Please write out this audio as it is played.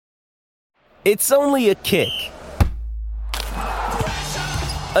It's only a kick,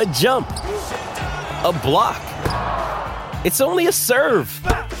 a jump, a block. It's only a serve.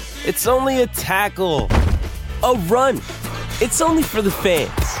 It's only a tackle, a run. It's only for the fans.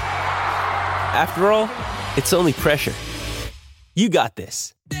 After all, it's only pressure. You got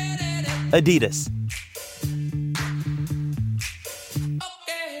this. Adidas.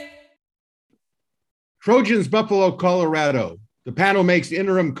 Trojans, Buffalo, Colorado. The panel makes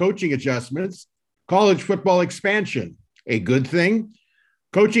interim coaching adjustments. College football expansion, a good thing.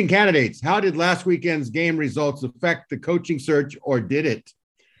 Coaching candidates, how did last weekend's game results affect the coaching search, or did it?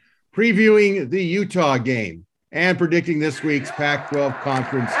 Previewing the Utah game and predicting this week's Pac-12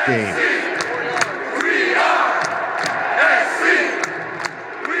 conference game.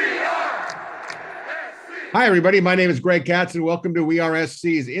 Hi, everybody. My name is Greg Katz, and welcome to We Are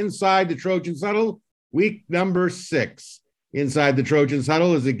SC's Inside the Trojans Huddle, week number 6. Inside the Trojans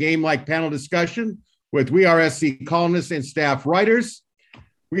Huddle is a game-like panel discussion with We Are SC columnists and staff writers.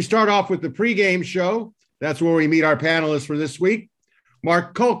 We start off with the pregame show. That's where we meet our panelists for this week.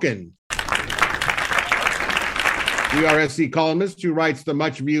 Mark Culkin, We Are SC columnist who writes the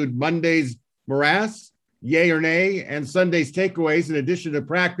much-viewed Monday's Morass, Yay or Nay, and Sunday's Takeaways, in addition to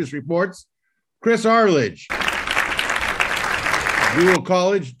practice reports. Chris Arledge, Dual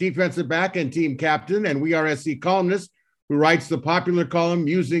College defensive back and team captain, and We Are SC columnist who writes the popular column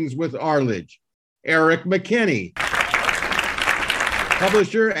Musings with Arledge. Eric McKinney,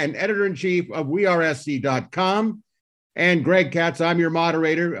 publisher and editor-in-chief of WeAreSC.com. And Greg Katz, I'm your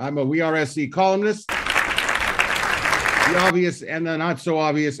moderator. I'm a We Are SC columnist, the obvious and the not so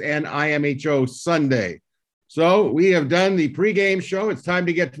obvious, and IMHO Sunday. So we have done the pregame show. It's time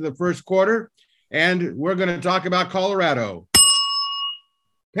to get to the first quarter, and we're going to talk about Colorado.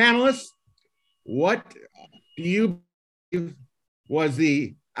 Panelists, what do you believe was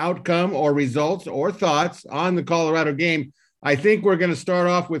the outcome or results or thoughts on the Colorado game? I think we're going to start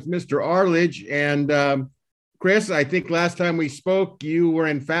off with Mr. Arledge. And Chris, I think last time we spoke, you were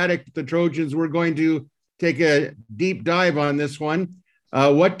emphatic that the Trojans were going to take a deep dive on this one.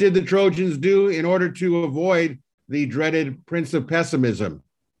 What did the Trojans do in order to avoid the dreaded Prince of Pessimism?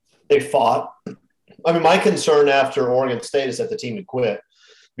 They fought. I mean, my concern after Oregon State is that the team had quit,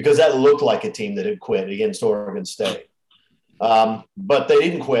 because that looked like a team that had quit against Oregon State. But they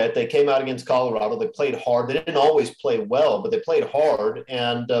didn't quit. They came out against Colorado. They played hard. They didn't always play well, but they played hard.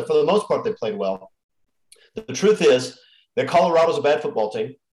 And for the most part, they played well. The truth is that Colorado's a bad football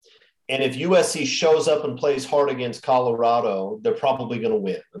team. And if USC shows up and plays hard against Colorado, they're probably going to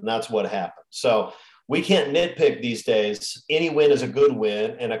win. And that's what happened. So we can't nitpick these days. Any win is a good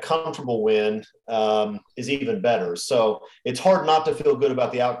win, and a comfortable win is even better. So it's hard not to feel good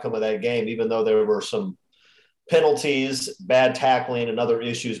about the outcome of that game, even though there were some penalties, bad tackling, and other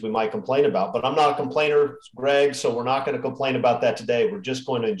issues we might complain about. But I'm not a complainer, Greg, so we're not going to complain about that today. We're just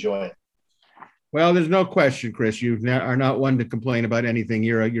going to enjoy it. Well, there's no question, Chris. You are not one to complain about anything.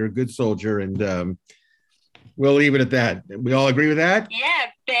 You're a good soldier, and we'll leave it at that. We all agree with that? Yeah,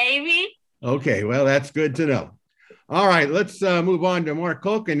 baby. Okay, well, that's good to know. All right, let's move on to Mark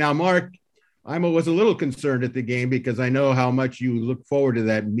Culkin. Now, Mark, I was a little concerned at the game because I know how much you look forward to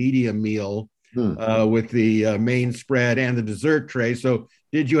that media meal with the main spread and the dessert tray. So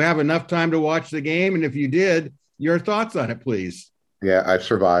did you have enough time to watch the game? And if you did, your thoughts on it, please. Yeah, I've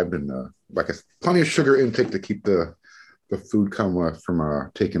survived, and plenty of sugar intake to keep the food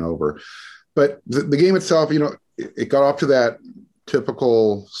from taking over. But the game itself, it got off to that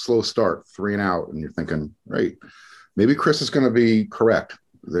typical slow start, 3 and out, and you're thinking, right, maybe Chris is going to be correct.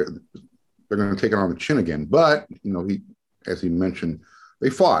 They're going to take it on the chin again. But as he mentioned, they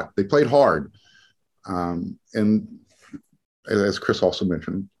fought, they played hard, and as Chris also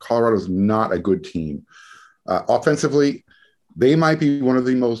mentioned, Colorado's not a good team. Offensively, they might be one of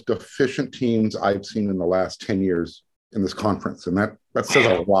the most efficient teams I've seen in the last 10 years in this conference, and that says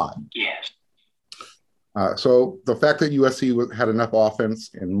a lot. Yes. So the fact that USC had enough offense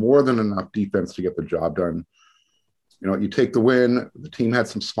and more than enough defense to get the job done, you take the win. The team had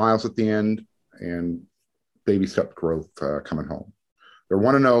some smiles at the end, and baby step growth coming home. They're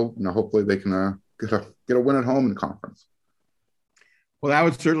 1-0. Hopefully they can get a win at home in the conference. Well, that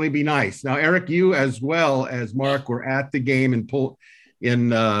would certainly be nice. Now, Eric, you as well as Mark were at the game in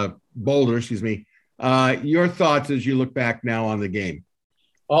Boulder. Your thoughts as you look back now on the game?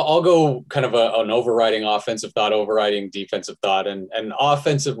 I'll go kind of an overriding offensive thought, overriding defensive thought. And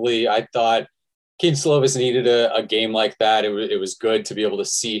offensively, I thought Keaton Slovis needed a game like that. It was good to be able to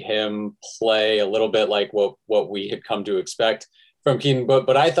see him play a little bit like what we had come to expect from Keaton.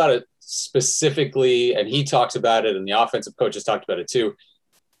 But I thought it specifically, and he talks about it, and the offensive coaches talked about it too,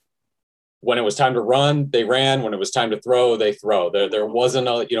 when it was time to run, they ran. When it was time to throw, they throw. There wasn't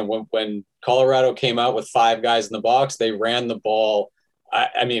a, when Colorado came out with 5 guys in the box, they ran the ball.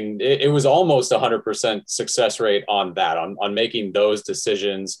 I mean, it was almost 100% success rate on that, on making those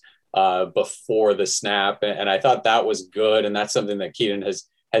decisions before the snap. And I thought that was good. And that's something that Keaton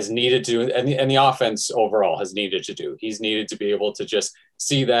has needed to do. And the offense overall has needed to do. He's needed to be able to just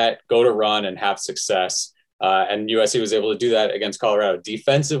see that, go to run and have success. And USC was able to do that against Colorado.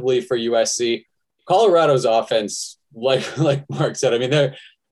 Defensively for USC, Colorado's offense, like Mark said, I mean,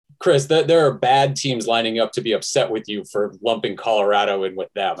 Chris, there are bad teams lining up to be upset with you for lumping Colorado in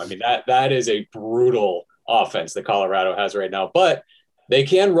with them. I mean, that is a brutal offense that Colorado has right now, but they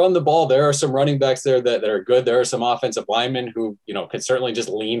can run the ball. There are some running backs there that are good. There are some offensive linemen who, can certainly just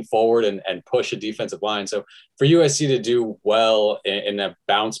lean forward and push a defensive line. So for USC to do well in a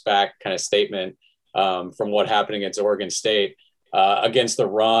bounce back kind of statement from what happened against Oregon State, against the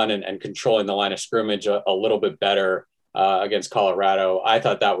run and controlling the line of scrimmage a little bit better against Colorado, I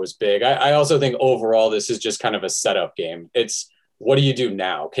thought that was big. I also think overall this is just kind of a setup game. It's, what do you do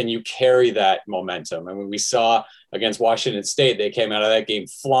now? Can you carry that momentum? I mean, we saw against Washington State, they came out of that game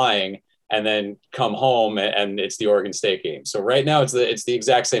flying and then come home and it's the Oregon State game. So right now it's the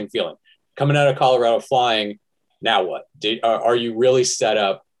exact same feeling. Coming out of Colorado flying, now what? Are you really set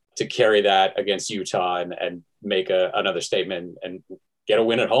up to carry that against Utah and make another statement and get a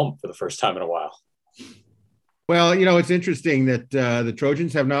win at home for the first time in a while? Well, it's interesting that the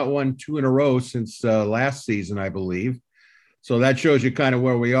Trojans have not won 2 in a row since last season, I believe. So that shows you kind of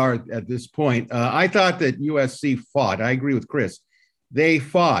where we are at this point. I thought that USC fought. I agree with Chris. They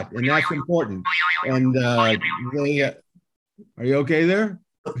fought, and that's important. And they are you okay there?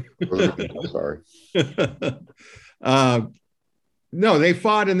 Sorry. No, they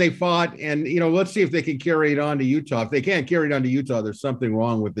fought. And, let's see if they can carry it on to Utah. If they can't carry it on to Utah, there's something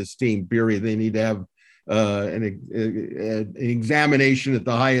wrong with this team, period. They need to have an examination at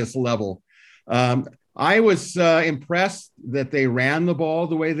the highest level. I was impressed that they ran the ball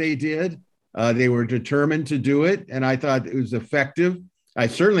the way they did. They were determined to do it, and I thought it was effective. I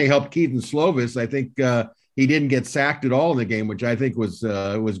certainly helped Keaton Slovis. I think he didn't get sacked at all in the game, which I think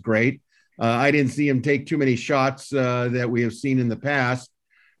was great. I didn't see him take too many shots that we have seen in the past.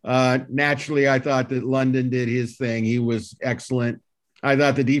 Naturally, I thought that London did his thing. He was excellent. I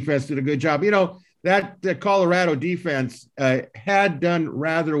thought the defense did a good job. That the Colorado defense had done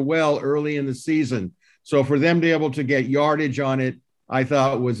rather well early in the season. So for them to be able to get yardage on it, I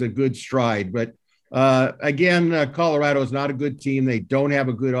thought was a good stride. But again, Colorado is not a good team. They don't have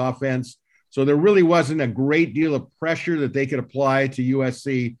a good offense. So there really wasn't a great deal of pressure that they could apply to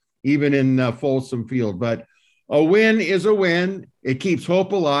USC, even in Folsom Field. But a win is a win. It keeps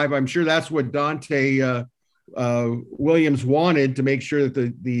hope alive. I'm sure that's what Dante Williams wanted, to make sure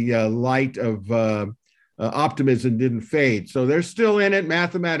that the light of optimism didn't fade. So they're still in it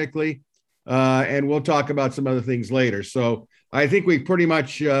mathematically, and we'll talk about some other things later. So I think we've pretty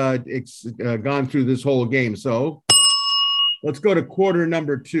much gone through this whole game. So let's go to quarter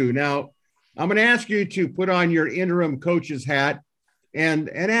number 2. Now, I'm going to ask you to put on your interim coach's hat and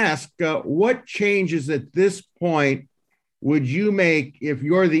ask what changes at this point would you make if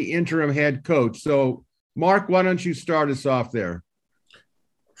you're the interim head coach? So Mark, why don't you start us off there?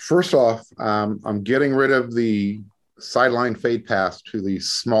 First off, I'm getting rid of the sideline fade pass to the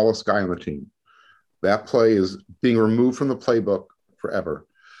smallest guy on the team. That play is being removed from the playbook forever.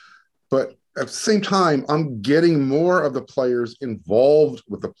 But at the same time, I'm getting more of the players involved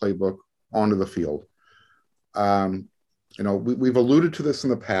with the playbook onto the field. We've alluded to this in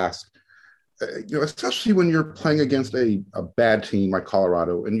the past. Especially when you're playing against a bad team like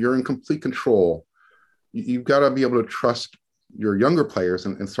Colorado and you're in complete control, you've got to be able to trust your younger players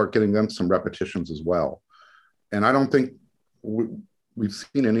and start getting them some repetitions as well. And I don't think we've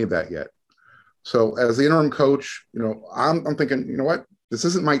seen any of that yet. So as the interim coach, I'm thinking, what? This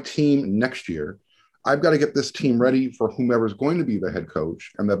isn't my team next year. I've got to get this team ready for whomever's going to be the head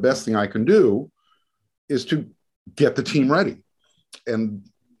coach. And the best thing I can do is to get the team ready. And,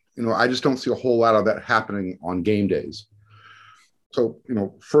 I just don't see a whole lot of that happening on game days. So,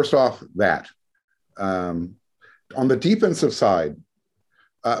 first off, that. On the defensive side,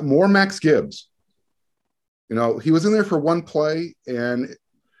 more Max Gibbs. He was in there for one play, and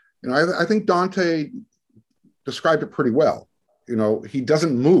I think Dante described it pretty well. He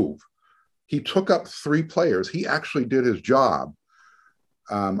doesn't move. He took up 3 players. He actually did his job.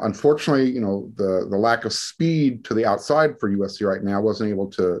 Unfortunately, the lack of speed to the outside for USC right now wasn't able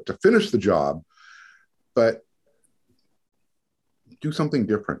to finish the job, but do something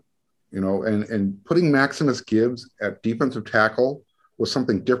different. And putting Maximus Gibbs at defensive tackle was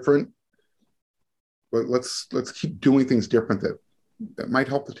something different. but let's keep doing things different that might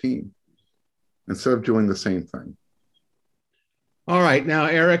help the team instead of doing the same thing. All right. Now,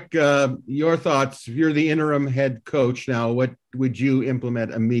 Eric, your thoughts. If you're the interim head coach now, what would you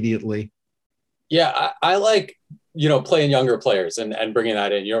implement immediately? Yeah, I like, playing younger players and bringing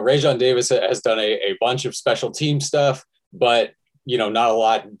that in. Rajon Davis has done a bunch of special team stuff, but, not a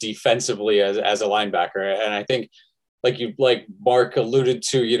lot defensively as a linebacker. And I think, like Mark alluded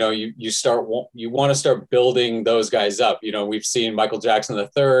to, you want to start building those guys up. We've seen Michael Jackson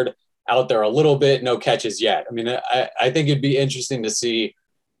III out there a little bit, no catches yet. I mean, I think it'd be interesting to see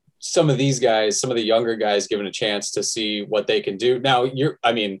some of these guys, some of the younger guys given a chance to see what they can do. Now,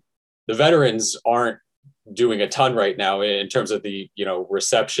 the veterans aren't doing a ton right now in terms of the,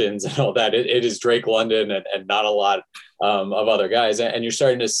 receptions and all that. It is Drake London and not a lot of other guys. And you're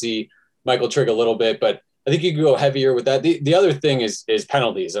starting to see Michael Trigg a little bit, but I think you can go heavier with that. The other thing is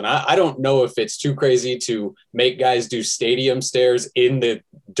penalties. And I don't know if it's too crazy to make guys do stadium stares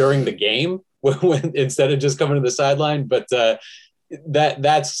during the game when instead of just coming to the sideline. But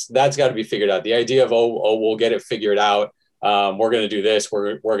that's got to be figured out. The idea of, we'll get it figured out. We're going to do this.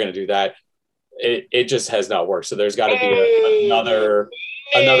 We're going to do that. It just has not worked. So there's got to be another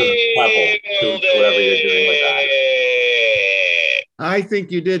level to whatever you're doing with that. I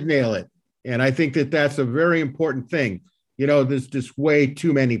think you did nail it. And I think that's a very important thing. There's just way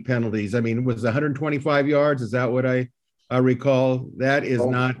too many penalties. I mean, it was 125 yards. Is that what I recall? That is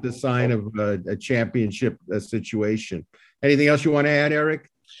not the sign of a championship situation. Anything else you want to add,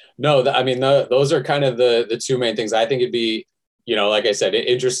 Eric? No, those are kind of the two main things. I think it'd be, like I said,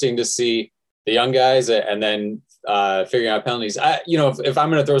 interesting to see the young guys and then figuring out penalties. If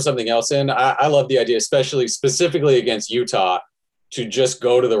I'm going to throw something else in, I love the idea, specifically against Utah, to just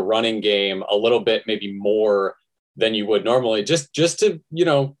go to the running game a little bit, maybe more than you would normally, just to,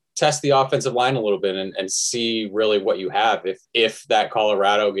 test the offensive line a little bit and see really what you have. If that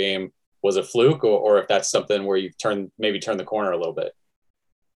Colorado game was a fluke or if that's something where you've turn the corner a little bit.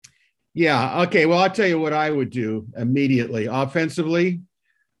 Yeah. Okay. Well, I'll tell you what I would do immediately. Offensively,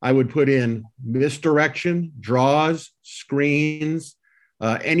 I would put in misdirection, draws, screens,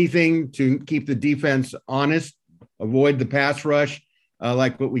 anything to keep the defense honest, avoid the pass rush,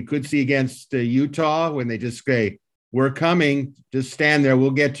 like what we could see against Utah when they just say, we're coming, just stand there,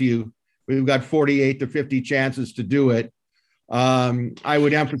 we'll get to you. We've got 48 to 50 chances to do it. I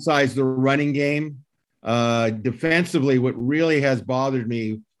would emphasize the running game. Defensively, what really has bothered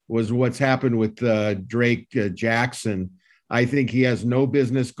me was what's happened with Drake Jackson. I think he has no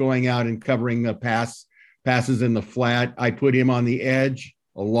business going out and covering the passes in the flat. I put him on the edge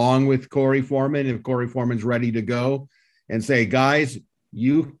along with Corey Foreman, if Corey Foreman's ready to go, and say, guys,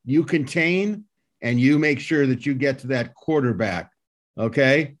 you contain and you make sure that you get to that quarterback,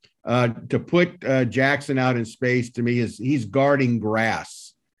 okay? To put Jackson out in space, to me, is he's guarding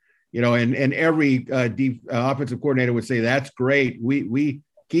grass, and every offensive coordinator would say, that's great. We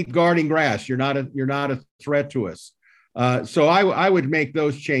keep guarding grass. You're not a threat to us. So I would make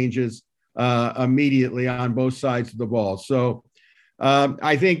those changes immediately on both sides of the ball. So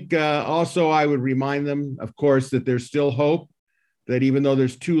I think also I would remind them, of course, that there's still hope, that even though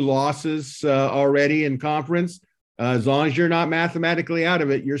there's 2 losses already in conference, as long as you're not mathematically out of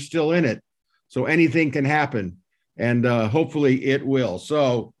it, you're still in it. So anything can happen, and hopefully it will.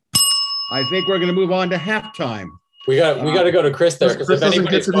 So I think we're going to move on to halftime. We got to go to Chris there, because if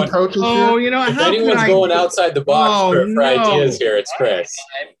anyone's going outside the box for ideas here, it's Chris.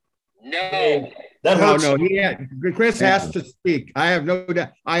 No. Chris has to speak. I have no doubt.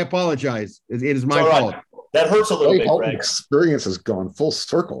 I apologize. It is my fault. That hurts a little bit, Greg. Experience has gone full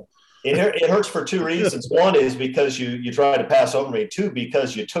circle. It hurts for 2 reasons. One is because you tried to pass over me. 2,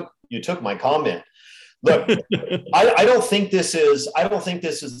 because you took my comment. Look, I don't think this is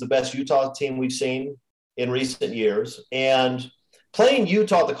the best Utah team we've seen in recent years. And playing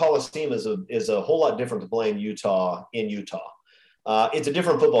Utah at the Coliseum is a whole lot different than playing Utah in Utah. It's a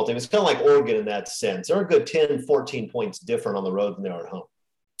different football team. It's kind of like Oregon in that sense. They're a good 10, 14 points different on the road than they are at home.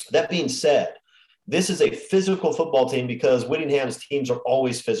 That being said, this is a physical football team because Whittingham's teams are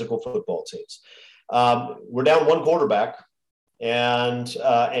always physical football teams. We're down 1 quarterback, and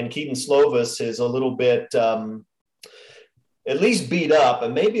Keaton Slovis is a little bit at least beat up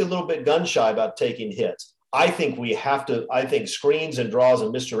and maybe a little bit gun shy about taking hits. I think screens and draws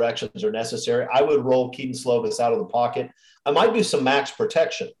and misdirections are necessary. I would roll Keaton Slovis out of the pocket. I might do some max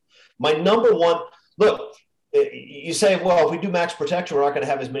protection. My number one, look, you say, well, if we do max protection, we're not going to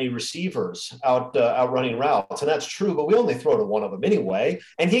have as many receivers out running routes. And that's true, but we only throw to one of them anyway.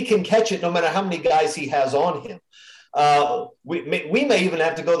 And he can catch it no matter how many guys he has on him. We may even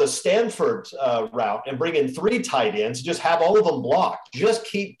have to go the Stanford route and bring in 3 tight ends, just have all of them blocked. Just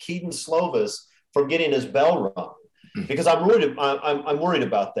keep Keaton Slovis from getting his bell rung, because I'm worried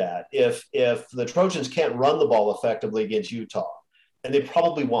about that. If the Trojans can't run the ball effectively against Utah, and they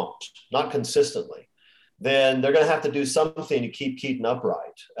probably won't, not consistently, then they're going to have to do something to keep Keaton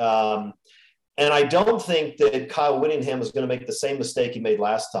upright. And I don't think that Kyle Whittingham is going to make the same mistake he made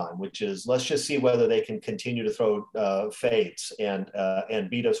last time, which is let's just see whether they can continue to throw fades and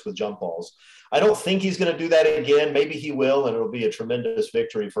beat us with jump balls. I don't think he's going to do that again. Maybe he will, and it'll be a tremendous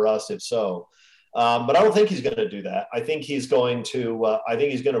victory for us if so. But I don't think he's going to do that. I think he's going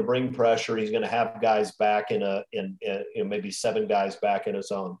to bring pressure. He's going to have guys back in maybe 7 guys back in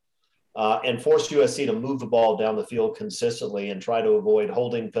his own. And force USC to move the ball down the field consistently and try to avoid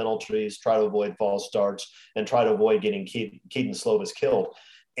holding penalties, try to avoid false starts, and try to avoid getting Keaton Slovis killed.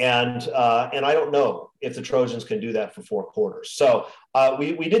 And I don't know if the Trojans can do that for 4 quarters. So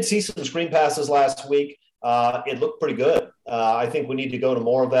we did see some screen passes last week. It looked pretty good. I think we need to go to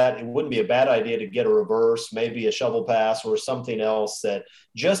more of that. It wouldn't be a bad idea to get a reverse, maybe a shovel pass or something else, that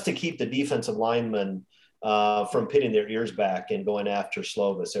just to keep the defensive linemen from pitting their ears back and going after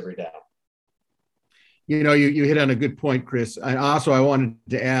Slovis every down. You know, you hit on a good point, Chris. And also, I wanted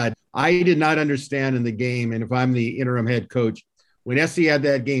to add, I did not understand in the game, and if I'm the interim head coach, when SC had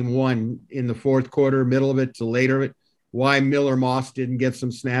that game won in the 4th quarter, middle of it to later of it, why Miller Moss didn't get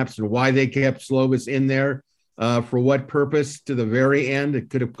some snaps and why they kept Slovis in there, for what purpose to the very end. It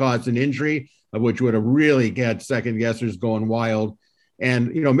could have caused an injury, which would have really got second guessers going wild.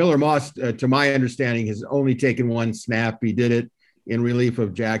 And, you know, Miller Moss, to my understanding, has only taken 1 snap. He did it in relief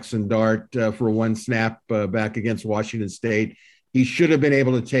of Jackson Dart for 1 snap back against Washington State. He should have been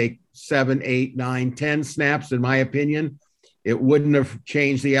able to take 7, 8, 9, 10 snaps, in my opinion. It wouldn't have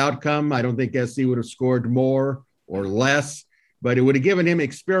changed the outcome. I don't think SC would have scored more or less, but it would have given him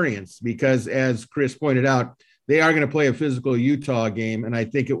experience because, as Chris pointed out, they are going to play a physical Utah game, and I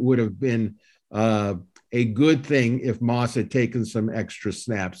think it would have been a good thing if Moss had taken some extra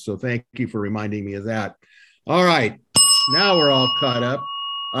snaps. So thank you for reminding me of that. All right. Now we're all caught up.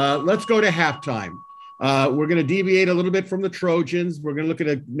 Let's go to halftime. We're going to deviate a little bit from the Trojans. We're going to look at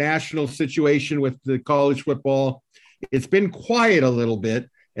a national situation with the college football. It's been quiet a little bit,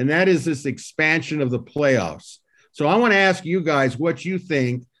 and that is this expansion of the playoffs. So I want to ask you guys what you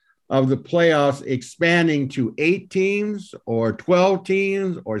think of the playoffs expanding to 8 teams or 12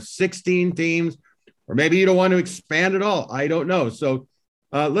 teams or 16 teams, or maybe you don't want to expand at all. I don't know. So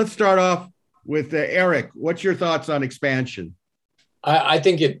let's start off with Eric. What's your thoughts on expansion? I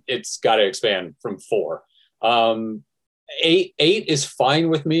think it's got to expand from 4. 8 is fine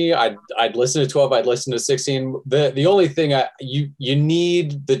with me. I'd listen to 12. I'd listen to 16. The only thing you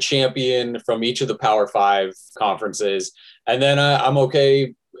need the champion from each of the Power 5 conferences, and then I'm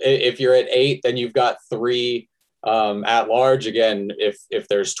okay if you're at 8. Then you've got 3 at large. Again, if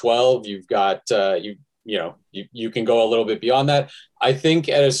there's 12, you've got you can go a little bit beyond that. I think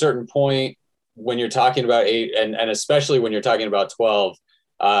at a certain point, when you're talking about 8 and especially when you're talking about 12,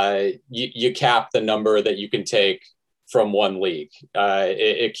 you cap the number that you can take from one league.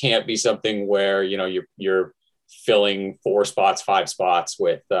 It can't be something where, you're filling 4 spots, 5 spots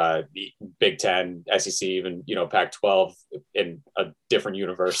with the Big Ten, SEC, even, Pac-12 in a different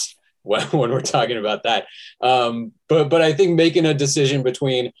universe when we're talking about that. But I think making a decision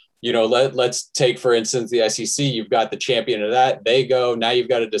between, let's take, for instance, the SEC, you've got the champion of that, they go, now you've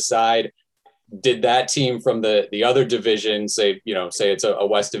got to decide, did that team from the other division, say it's a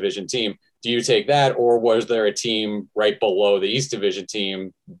West Division team, do you take that, or was there a team right below the East Division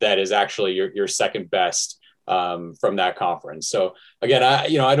team that is actually your second best from that conference? So again,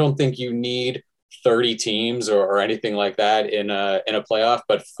 I don't think you need 30 teams or anything like that in a playoff,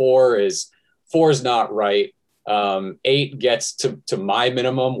 but 4 is not right. 8 gets to my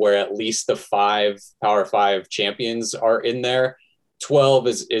minimum, where at least the 5 Power 5 champions are in there. 12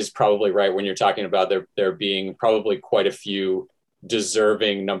 is probably right when you're talking about there being probably quite a few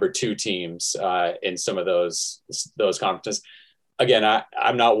deserving number 2 teams in some of those conferences. Again,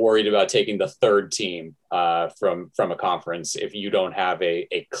 I'm not worried about taking the 3rd team from a conference if you don't have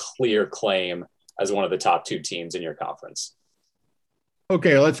a clear claim as one of the top 2 teams in your conference.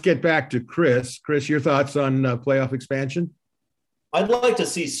 Okay, let's get back to Chris. Chris, your thoughts on playoff expansion? I'd like to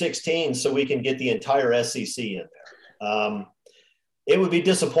see 16 so we can get the entire SEC in there. It would be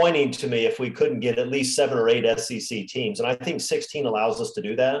disappointing to me if we couldn't get at least 7 or 8 SEC teams. And I think 16 allows us to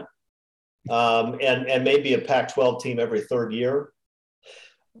do that. And maybe a Pac-12 team every 3rd year.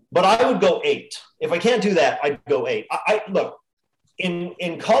 But I would go 8. If I can't do that, I'd go 8. Look,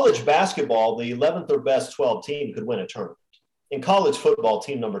 in college basketball, the 11th or best 12 team could win a tournament. In college football,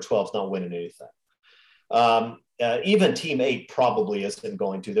 team number 12 is not winning anything. Even team 8 probably isn't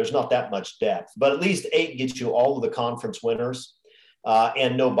going to. There's not that much depth, but at least 8 gets you all of the conference winners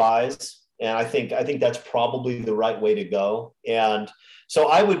and no buys. And I think that's probably the right way to go. And so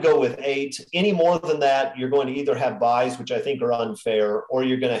I would go with 8. Any more than that, you're going to either have buys, which I think are unfair, or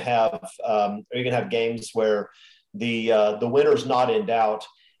you're going to have games where the winner's not in doubt.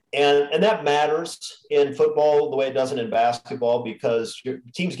 And that matters in football the way it doesn't in basketball, because your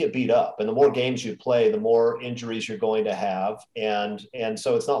teams get beat up, and the more games you play, the more injuries you're going to have. And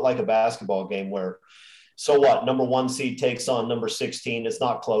so it's not like a basketball game where, so what, number 1 seed takes on number 16. It's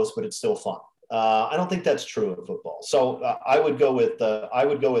not close, but it's still fun. I don't think that's true in football. So I would go with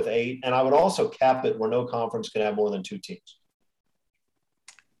 8, and I would also cap it where no conference can have more than 2 teams.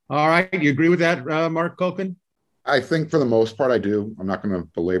 All right. You agree with that, Mark Colkin? I think for the most part, I do. I'm not going to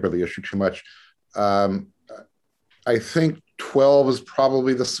belabor the issue too much. I think 12 is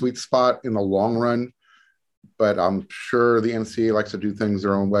probably the sweet spot in the long run, but I'm sure the NCAA likes to do things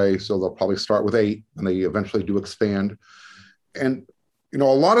their own way. So they'll probably start with 8 and they eventually do expand. And, a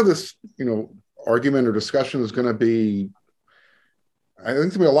lot of this, argument or discussion is going to be, I think it's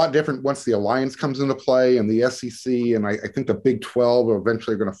going to be a lot different once the alliance comes into play and the SEC. And I think the Big 12 are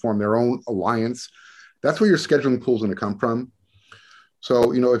eventually going to form their own alliance. That's where your scheduling pool is going to come from.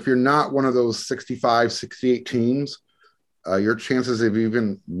 So, if you're not one of those 65, 68 teams, your chances of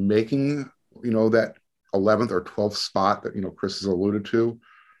even making, that 11th or 12th spot that, Chris has alluded to,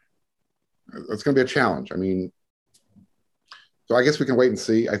 it's going to be a challenge. So I guess we can wait and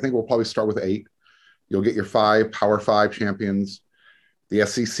see. I think we'll probably start with 8. You'll get your 5 Power 5 champions. The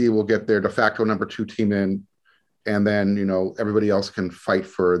SEC will get their de facto number 2 team in, and then, everybody else can fight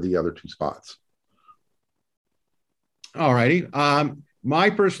for the other 2 spots. All righty. My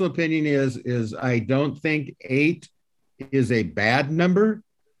personal opinion is I don't think 8 is a bad number.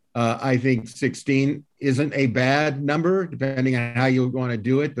 I think 16 isn't a bad number, depending on how you want to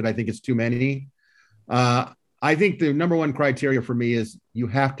do it, but I think it's too many. I think the number one criteria for me is you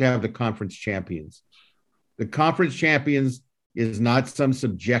have to have the conference champions. The conference champions is not some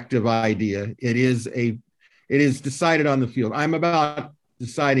subjective idea. It is decided on the field. I'm about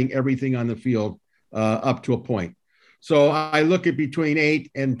deciding everything on the field up to a point. So I look at between 8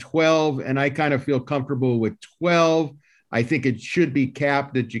 and 12, and I kind of feel comfortable with 12. I think it should be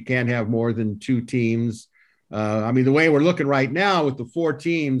capped that you can't have more than 2 teams. The way we're looking right now with the 4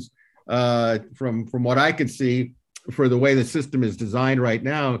 teams, from what I can see, for the way the system is designed right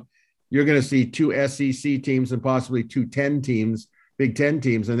now, you're going to see 2 SEC teams and possibly 2 10 teams, Big 10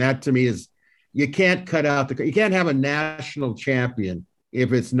 teams. And that to me is, you can't cut out you can't have a national champion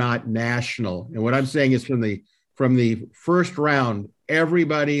if it's not national. And what I'm saying is from the first round,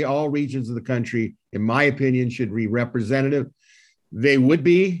 everybody, all regions of the country, in my opinion, should be representative. They would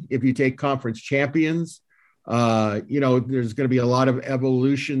be if you take conference champions. There's going to be a lot of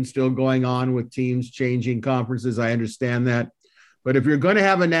evolution still going on with teams changing conferences. I understand that. But if you're going to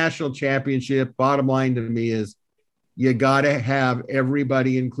have a national championship, bottom line to me is you got to have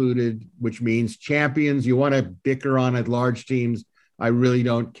everybody included, which means champions. You want to bicker on at large teams, I really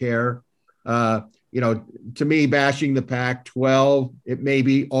don't care. To me, bashing the Pac-12, it may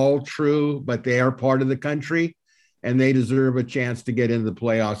be all true, but they are part of the country and they deserve a chance to get into the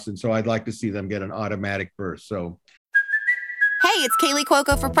playoffs. And so I'd like to see them get an automatic berth. So, Hey, it's Kaylee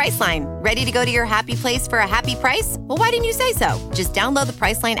Cuoco for Priceline. Ready to go to your happy place for a happy price? Well, why didn't you say so? Just download the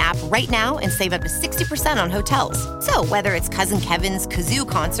Priceline app right now and save up to 60% on hotels. So whether it's Cousin Kevin's Kazoo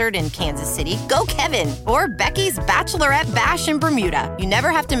Concert in Kansas City, go Kevin, or Becky's Bachelorette Bash in Bermuda, you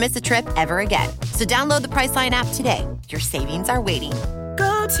never have to miss a trip ever again. So download the Priceline app today. Your savings are waiting.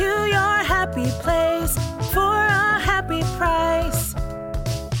 Go to your happy place for a happy price.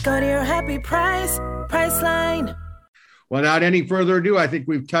 Go to your happy price, Priceline. Without any further ado, I think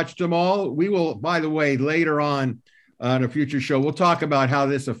we've touched them all. We will, by the way, later on a future show, we'll talk about how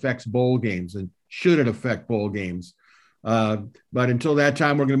this affects bowl games and should it affect bowl games. But until that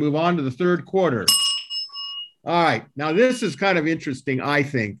time, we're going to move on to the third quarter. All right. Now, this is kind of interesting, I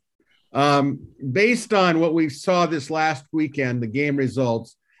think. Based on what we saw this last weekend, the game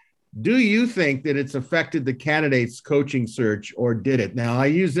results, do you think that it's affected the candidates' coaching search, or did it? Now, I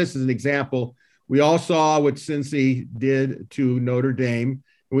use this as an example. We all saw what Cincy did to Notre Dame.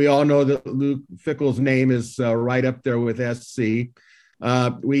 We all know that Luke Fickell's name is right up there with SC.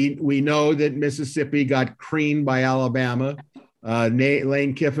 We know that Mississippi got creamed by Alabama.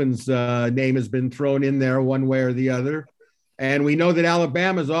 Lane Kiffin's name has been thrown in there one way or the other. And we know that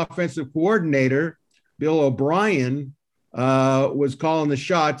Alabama's offensive coordinator, Bill O'Brien, was calling the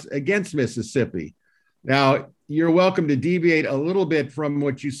shots against Mississippi. Now, you're welcome to deviate a little bit from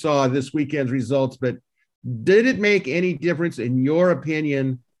what you saw this weekend's results, but did it make any difference, in your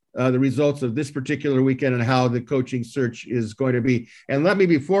opinion, the results of this particular weekend and how the coaching search is going to be? And let me,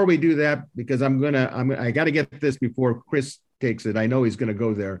 before we do that, because I got to get this before Chris takes it. I know he's going to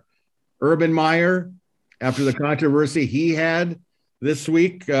go there. Urban Meyer, after the controversy he had this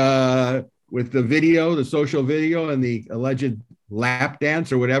week with the video, the social video and the alleged lap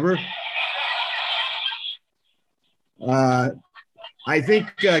dance or whatever. I think,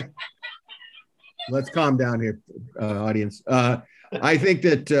 let's calm down here, audience. I think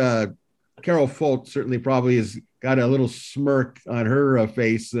that Carol Folt certainly probably has got a little smirk on her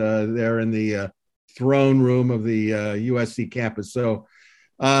face there in the throne room of the USC campus. So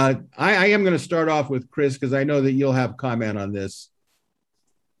I am going to start off with Chris, because I know that you'll have comment on this.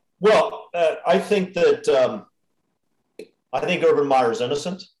 Well, I think that Urban Meyer is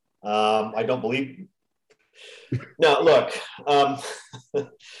innocent. I don't believe. Now, look,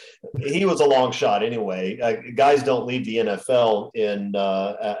 he was a long shot anyway. Guys don't leave the NFL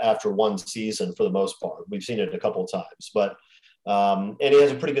after one season for the most part. We've seen it a couple of times, but and he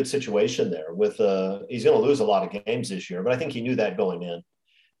has a pretty good situation there. He's going to lose a lot of games this year, but I think he knew that going in.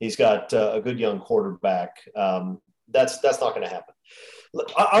 He's got a good young quarterback. That's not going to happen. Look,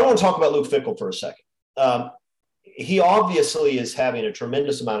 I want to talk about Luke Fickell for a second. He obviously is having a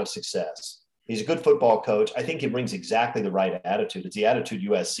tremendous amount of success. He's a good football coach. I think he brings exactly the right attitude. It's the attitude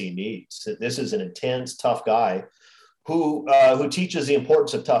USC needs. This is an intense, tough guy who teaches the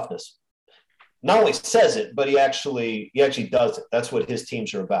importance of toughness. Not only says it, but he actually does it. That's what his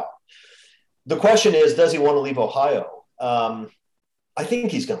teams are about. The question is, does he want to leave Ohio? I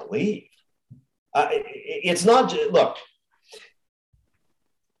think he's going to leave. It's not – look,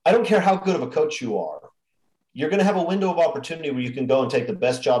 I don't care how good of a coach you are. You're going to have a window of opportunity where you can go and take the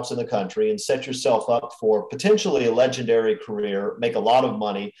best jobs in the country and set yourself up for potentially a legendary career, make a lot of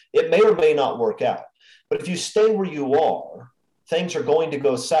money. It may or may not work out. But if you stay where you are, things are going to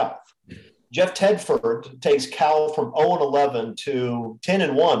go south. Jeff Tedford takes Cal from 0-11 to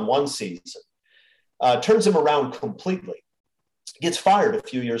 10-1 one season, turns him around completely, gets fired a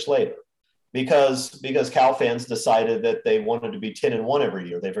few years later because Cal fans decided that they wanted to be 10-1 every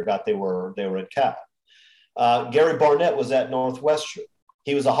year. They forgot they were at Cal. Gary Barnett was at Northwestern.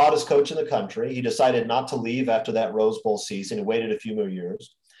 He was the hottest coach in the country. He decided not to leave after that Rose Bowl season. He waited a few more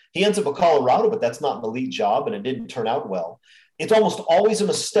years. He ends up at Colorado, but that's not an elite job, and it didn't turn out well. It's almost always a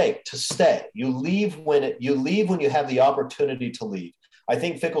mistake to stay. You leave when you have the opportunity to leave. I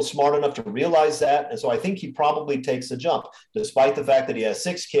think Fickell's smart enough to realize that, and so I think he probably takes the jump, despite the fact that he has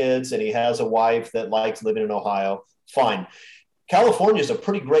 6 kids and he has a wife that likes living in Ohio. Fine. California is a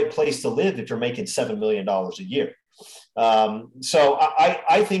pretty great place to live if you're making $7 million a year. So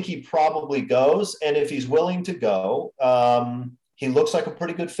I think he probably goes. And if he's willing to go, he looks like a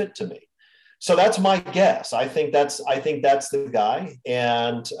pretty good fit to me. So that's my guess. I think that's the guy.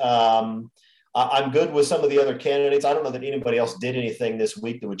 And I'm good with some of the other candidates. I don't know that anybody else did anything this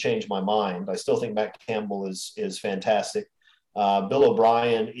week that would change my mind. I still think Matt Campbell is fantastic. Bill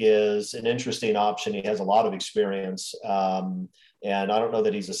O'Brien is an interesting option. He has a lot of experience. And I don't know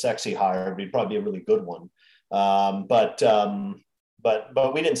that he's a sexy hire, but he'd probably be a really good one. But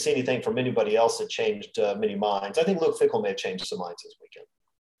we didn't see anything from anybody else that changed many minds. I think Luke Fickell may have changed some minds this weekend.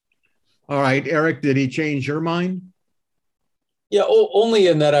 All right, Eric, did he change your mind? Yeah, only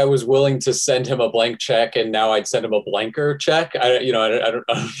in that I was willing to send him a blank check, and now I'd send him a blanker check. I don't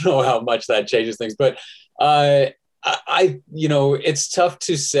know how much that changes things, but it's tough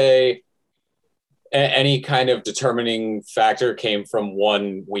to say any kind of determining factor came from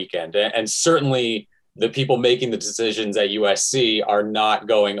one weekend. And certainly the people making the decisions at USC are not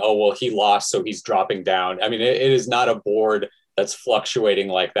going, oh, well, he lost, so he's dropping down. I mean, it is not a board that's fluctuating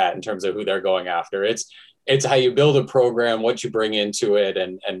like that in terms of who they're going after. It's how you build a program, what you bring into it,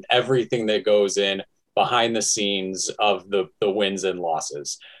 and everything that goes in behind the scenes of the wins and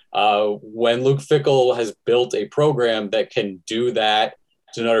losses. When Luke Fickell has built a program that can do that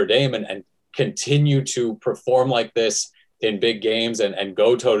to Notre Dame and continue to perform like this in big games and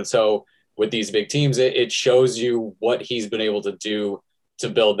go toe-to-toe with these big teams, it shows you what he's been able to do to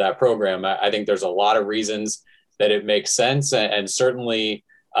build that program. I think there's a lot of reasons that it makes sense. And certainly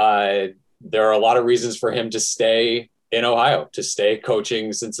there are a lot of reasons for him to stay in Ohio, to stay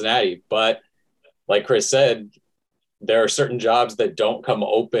coaching Cincinnati. But like Chris said, there are certain jobs that don't come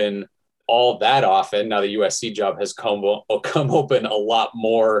open all that often. Now the USC job has come open a lot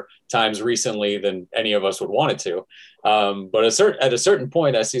more times recently than any of us would want it to. But at a certain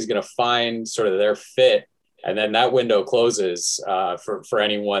point, SC is going to find sort of their fit and then that window closes for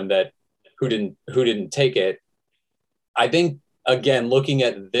anyone who didn't take it. I think, again, looking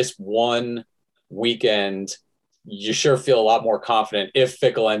at this one weekend, you sure feel a lot more confident if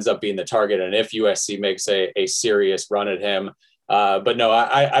Fickell ends up being the target and if USC makes a serious run at him. But no,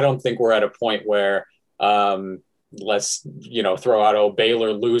 I don't think we're at a point where let's throw out,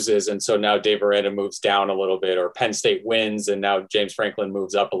 Baylor loses and so now Dave Aranda moves down a little bit, or Penn State wins and now James Franklin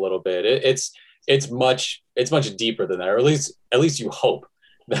moves up a little bit. It's much deeper than that, or at least you hope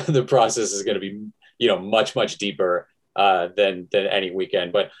the process is going to be much deeper than any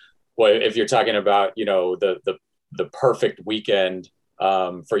weekend. But if you're talking about the perfect weekend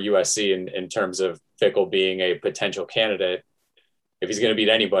for USC in terms of Fickell being a potential candidate, if he's going to beat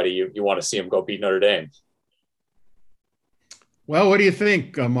anybody, you want to see him go beat Notre Dame. Well, what do you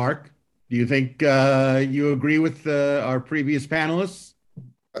think, Mark? Do you think you agree with our previous panelists?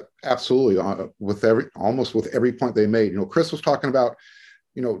 Absolutely. Almost with every point they made. Chris was talking about,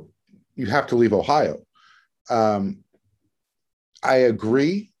 you have to leave Ohio. I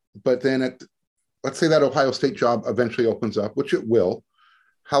agree, but then let's say that Ohio State job eventually opens up, which it will.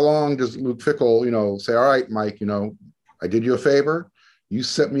 How long does Luke Fickell, say, all right, Mike, I did you a favor. You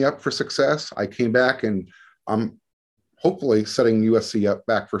set me up for success. I came back and I'm hopefully setting USC up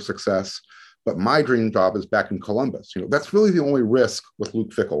back for success. But my dream job is back in Columbus. That's really the only risk with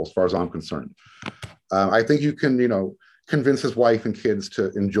Luke Fickell, as far as I'm concerned. I think you can, convince his wife and kids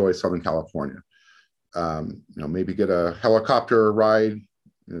to enjoy Southern California. Maybe get a helicopter ride.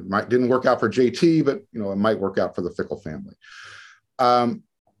 It didn't work out for JT, but it might work out for the Fickell family.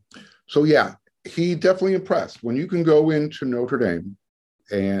 So yeah, he definitely impressed. When you can go into Notre Dame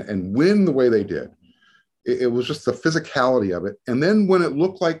and win the way they did, it was just the physicality of it. And then when it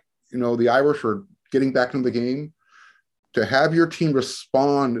looked like the Irish were getting back into the game, to have your team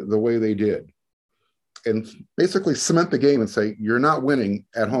respond the way they did and basically cement the game and say, you're not winning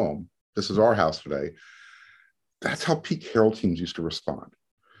at home. This is our house today. That's how Pete Carroll teams used to respond.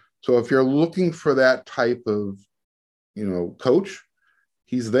 So if you're looking for that type of, coach,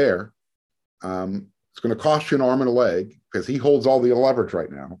 he's there. It's going to cost you an arm and a leg because he holds all the leverage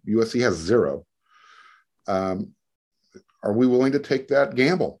right now. USC has zero. Are we willing to take that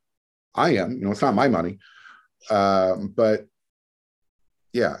gamble? I am. It's not my money. But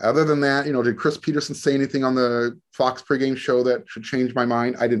yeah, other than that, did Chris Peterson say anything on the Fox pregame show that should change my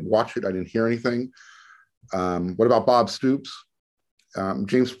mind? I didn't watch it. I didn't hear anything. What about Bob Stoops?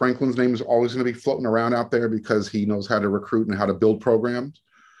 James Franklin's name is always going to be floating around out there because he knows how to recruit and how to build programs.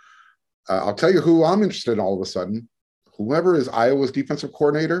 I'll tell you who I'm interested in all of a sudden. Whoever is Iowa's defensive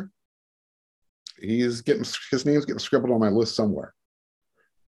coordinator, his name's getting scribbled on my list somewhere.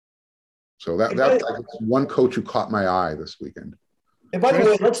 So that's one coach who caught my eye this weekend. And by the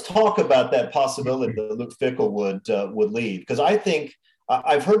way, let's talk about that possibility that Luke Fickell would leave, because I think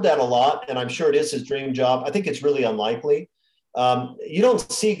I've heard that a lot, and I'm sure it is his dream job. I think it's really unlikely. You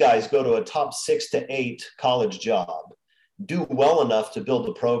don't see guys go to a top 6 to 8 college job, do well enough to build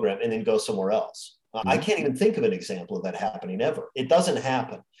a program, and then go somewhere else. I can't even think of an example of that happening ever. It doesn't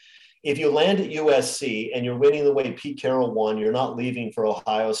happen. If you land at USC and you're winning the way Pete Carroll won, you're not leaving for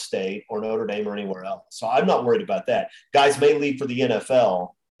Ohio State or Notre Dame or anywhere else. So I'm not worried about that. Guys may leave for the NFL.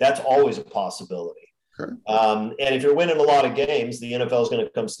 That's always a possibility. Sure. And if you're winning a lot of games, the NFL is going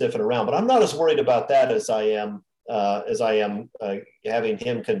to come sniffing around. But I'm not as worried about that as I am having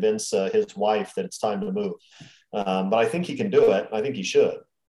him convince his wife that it's time to move. But I think he can do it. I think he should.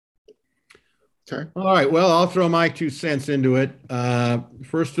 Okay. All right. Well, I'll throw my 2 cents into it.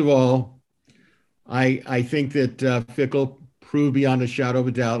 First of all, I think that Fickell proved beyond a shadow of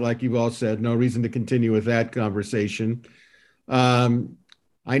a doubt, like you've all said, no reason to continue with that conversation. I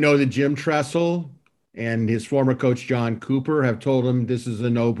know that Jim Tressel and his former coach, John Cooper, have told him this is a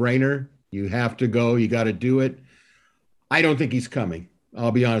no-brainer. You have to go. You got to do it. I don't think he's coming.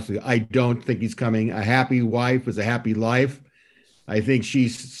 I'll be honest with you. I don't think he's coming. A happy wife is a happy life. I think she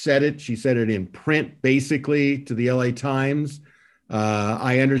said it. She said it in print, basically, to the LA Times.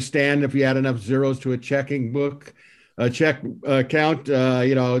 I understand if you had enough zeros to a checking book, a check account,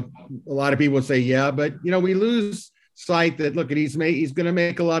 a lot of people would say, yeah, but, we lose sight that, look, he's going to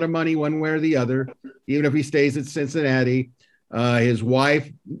make a lot of money one way or the other, even if he stays at Cincinnati. His wife,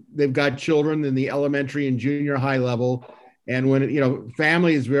 they've got children in the elementary and junior high level. And when,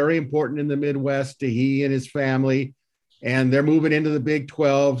 family is very important in the Midwest to he and his family. And they're moving into the Big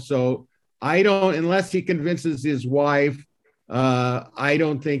 12. So unless he convinces his wife, I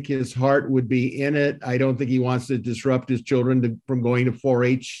don't think his heart would be in it. I don't think he wants to disrupt his children from going to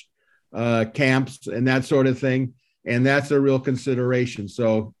 4-H camps and that sort of thing. And that's a real consideration.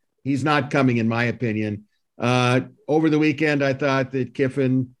 So he's not coming, in my opinion. Over the weekend, I thought that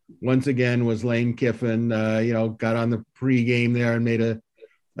Kiffin once again was Lane Kiffin. Got on the pregame there and made a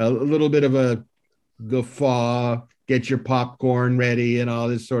little bit of a guffaw, get your popcorn ready and all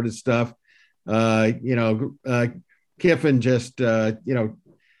this sort of stuff. Kiffin just,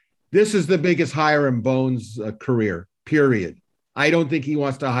 this is the biggest hire in Bones' career, period. I don't think he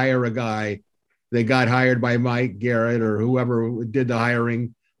wants to hire a guy that got hired by Mike Garrett or whoever did the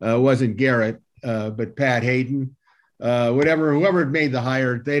hiring. Wasn't Garrett, but Pat Hayden. Whoever made the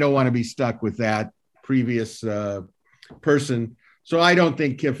hire, they don't want to be stuck with that previous person. So I don't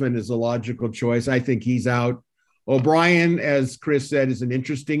think Kiffin is a logical choice. I think he's out. O'Brien, as Chris said, is an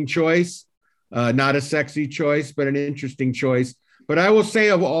interesting choice. Not a sexy choice, but an interesting choice. But I will say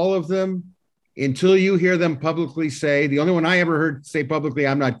of all of them, until you hear them publicly say, the only one I ever heard say publicly,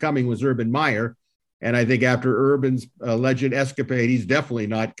 I'm not coming, was Urban Meyer. And I think after Urban's alleged escapade, he's definitely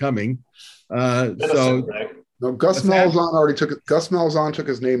not coming. No, Gus Malzahn took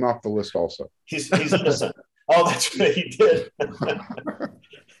his name off the list also. He's innocent. Oh, that's right, he did.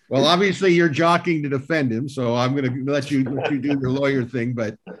 Well, obviously you're jockeying to defend him, so I'm going to let you do your lawyer thing.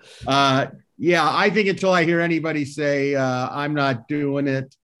 But I think until I hear anybody say I'm not doing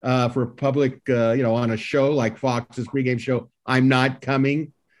it for public, on a show like Fox's pregame show, I'm not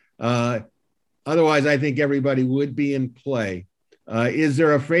coming. Otherwise, I think everybody would be in play. Is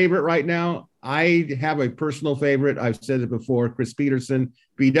there a favorite right now? I have a personal favorite. I've said it before, Chris Peterson.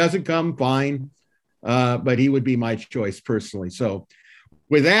 If he doesn't come, fine. But he would be my choice personally. So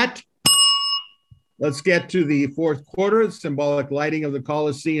with that, let's get to the fourth quarter, the symbolic lighting of the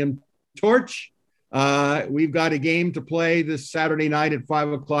Coliseum torch. We've got a game to play this Saturday night at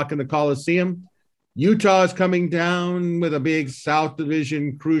 5:00 in the Coliseum. Utah is coming down with a big South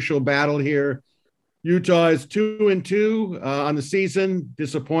Division crucial battle here. Utah is 2-2 on the season.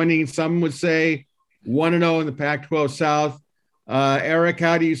 Disappointing, some would say. 1-0 in the Pac-12 South. Eric,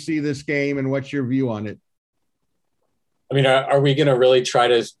 how do you see this game and what's your view on it? I mean, are we going to really try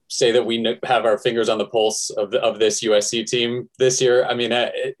to say that we have our fingers on the pulse of this USC team this year? I mean,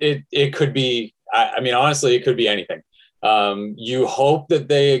 it could be, honestly, it could be anything. You hope that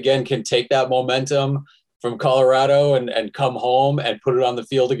they, again, can take that momentum from Colorado and come home and put it on the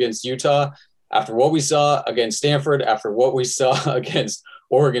field against Utah. After what we saw against Stanford, after what we saw against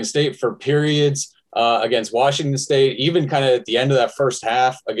Oregon State for periods, against Washington State, even kind of at the end of that first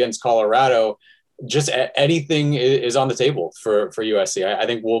half against Colorado, just anything is on the table for USC. I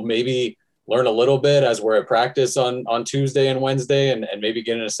think we'll maybe learn a little bit as we're at practice on Tuesday and Wednesday and maybe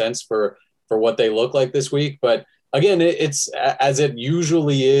get in a sense for what they look like this week. But again, it's as it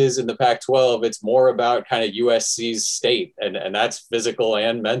usually is in the Pac-12, it's more about kind of USC's state and that's physical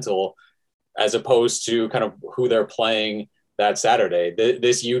and mental as opposed to kind of who they're playing that Saturday.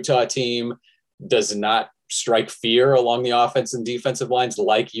 This Utah team does not strike fear along the offense and defensive lines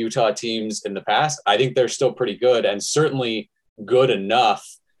like Utah teams in the past. I think they're still pretty good and certainly good enough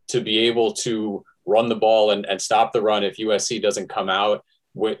to be able to run the ball and stop the run if USC doesn't come out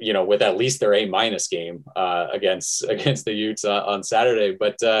with at least their A- game against the Utes on Saturday.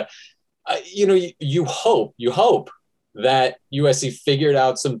 But you hope that USC figured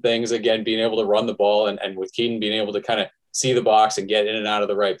out some things, again, being able to run the ball and with Keaton being able to kind of see the box and get in and out of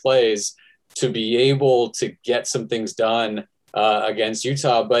the right plays to be able to get some things done against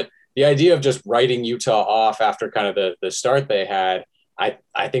Utah. But the idea of just writing Utah off after kind of the start they had, I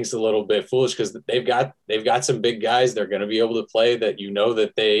think is a little bit foolish because they've got some big guys. They're going to be able to play that,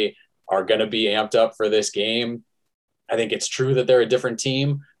 that they are going to be amped up for this game. I think it's true that they're a different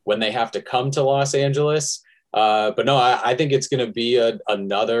team when they have to come to Los Angeles. But no, I think it's going to be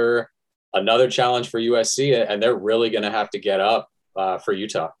another challenge for USC, and they're really going to have to get up for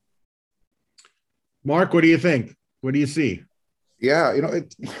Utah. Mark, what do you think? What do you see? Yeah,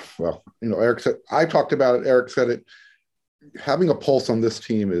 Eric said, I talked about it. Eric said it. Having a pulse on this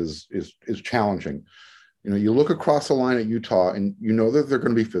team is challenging. You look across the line at Utah and you know that they're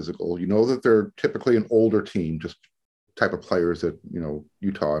going to be physical. You know that they're typically an older team, just type of players that,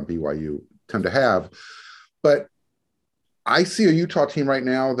 Utah and BYU tend to have. But I see a Utah team right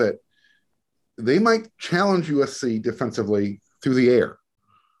now that they might challenge USC defensively through the air.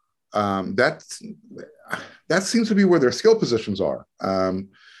 That seems to be where their skill positions are.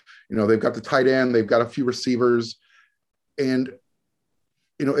 They've got the tight end, they've got a few receivers. And,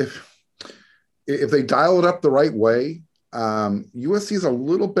 if they dial it up the right way, USC is a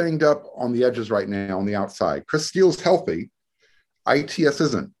little banged up on the edges right now on the outside. Chris Steele's healthy. ITS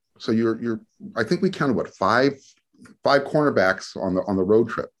isn't. So I think we counted five cornerbacks on the road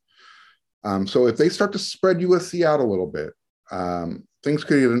trip. So if they start to spread USC out a little bit, things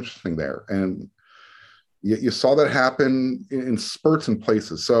could get interesting there. And You saw that happen in spurts and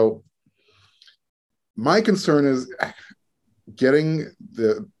places. So my concern is getting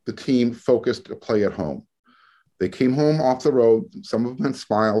the team focused to play at home. They came home off the road. Some of them had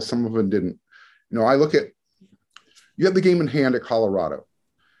smiles, some of them didn't. I look at, you have the game in hand at Colorado.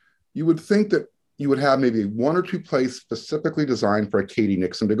 You would think that you would have maybe one or two plays specifically designed for a Katie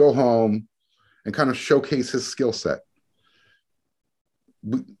Nixon to go home and kind of showcase his skill set.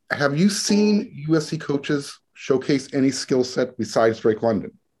 Have you seen USC coaches showcase any skill set besides Drake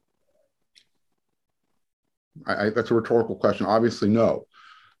London? That's a rhetorical question. Obviously, no.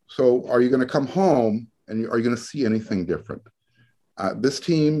 So are you going to come home and are you going to see anything different? This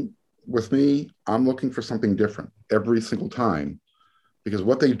team, with me, I'm looking for something different every single time because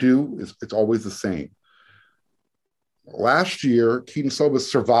what they do is it's always the same. Last year, Keaton Slovis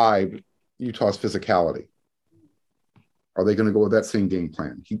survived Utah's physicality. Are they going to go with that same game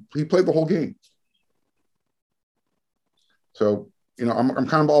plan? He played the whole game. So, I'm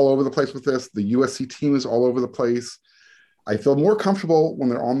kind of all over the place with this. The USC team is all over the place. I feel more comfortable when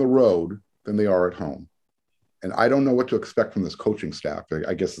they're on the road than they are at home. And I don't know what to expect from this coaching staff.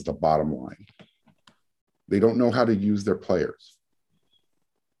 I guess is the bottom line. They don't know how to use their players.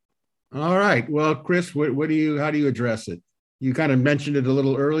 All right. Well, Chris, how do you address it? You kind of mentioned it a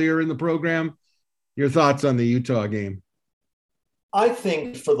little earlier in the program. Your thoughts on the Utah game? I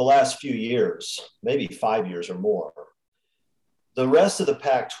think for the last few years, maybe 5 years or more, the rest of the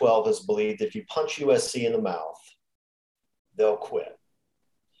Pac-12 has believed if you punch USC in the mouth, they'll quit.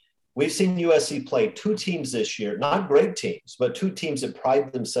 We've seen USC play two teams this year, not great teams, but two teams that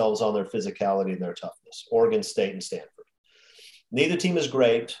pride themselves on their physicality and their toughness, Oregon State and Stanford. Neither team is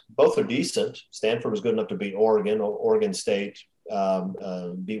great. Both are decent. Stanford was good enough to beat Oregon. Oregon State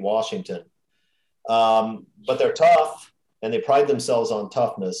beat Washington. But they're tough, and they pride themselves on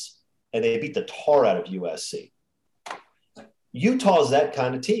toughness, and they beat the tar out of USC. Utah is that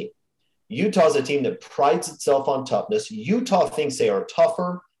kind of team. Utah is a team that prides itself on toughness. Utah thinks they are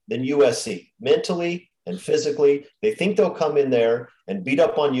tougher than USC mentally and physically. They think they'll come in there and beat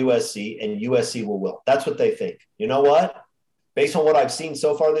up on USC, and USC will wilt. That's what they think. You know what? Based on what I've seen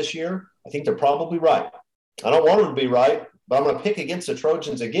so far this year, I think they're probably right. I don't want them to be right, but I'm going to pick against the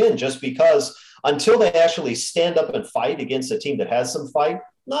Trojans again just because until they actually stand up and fight against a team that has some fight,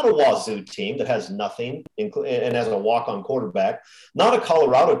 not a Wazoo team that has nothing and has a walk-on quarterback, not a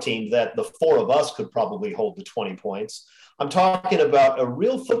Colorado team that the four of us could probably hold to 20 points. I'm talking about a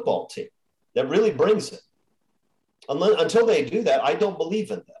real football team that really brings it. Until they do that, I don't believe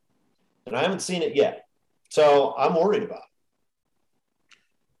in that. And I haven't seen it yet. So I'm worried about it.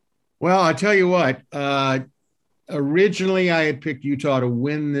 Well, I tell you what, originally I had picked Utah to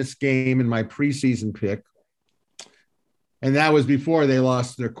win this game in my preseason pick. And that was before they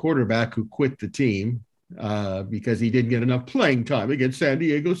lost their quarterback who quit the team because he didn't get enough playing time against San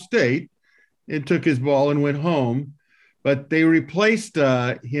Diego State and took his ball and went home. But they replaced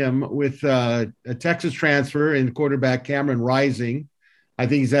him with a Texas transfer in quarterback Cameron Rising. I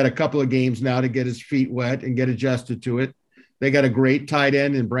think he's had a couple of games now to get his feet wet and get adjusted to it. They got a great tight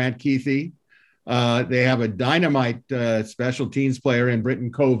end in Brant Keithy. They have a dynamite special teams player in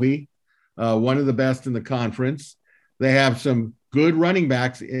Britton Covey, one of the best in the conference. They have some good running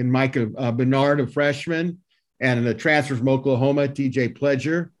backs in Micah Bernard, a freshman, and a transfer from Oklahoma, TJ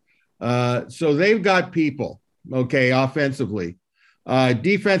Pledger. So they've got people, okay, offensively.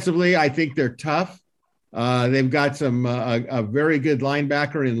 Defensively, I think they're tough. They've got a very good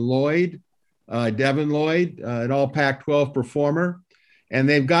linebacker in Lloyd, Devin Lloyd, an all Pac-12 performer. And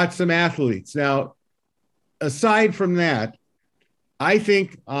they've got some athletes. Now, aside from that, I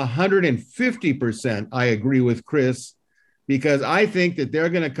think 150% I agree with Chris, because I think that they're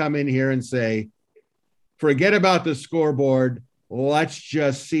going to come in here and say, forget about the scoreboard. Let's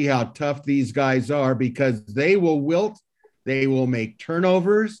just see how tough these guys are, because they will wilt. They will make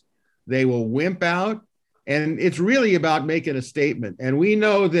turnovers. They will wimp out. And it's really about making a statement. And we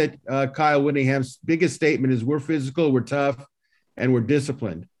know that Kyle Whittingham's biggest statement is we're physical, we're tough, and we're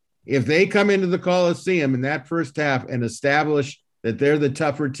disciplined. If they come into the Coliseum in that first half and establish that they're the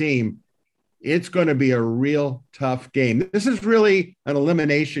tougher team, it's going to be a real tough game. This is really an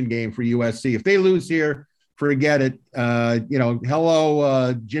elimination game for USC. If they lose here, forget it.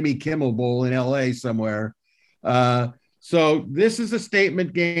 Hello, Jimmy Kimmel Bowl in LA somewhere. So this is a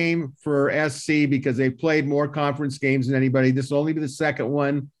statement game for SC because they've played more conference games than anybody. This will only be the second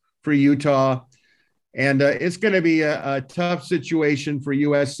one for Utah. And it's going to be a tough situation for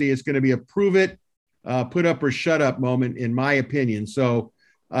USC. It's going to be a prove it, put up or shut up moment, in my opinion. So,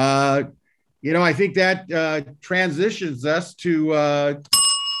 I think that transitions us to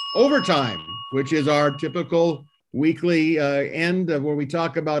overtime, which is our typical weekly end of where we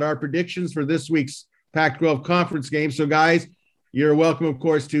talk about our predictions for this week's Pac-12 conference game. So, guys, you're welcome, of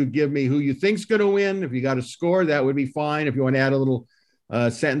course, to give me who you think's going to win. If you got a score, that would be fine. If you want to add a little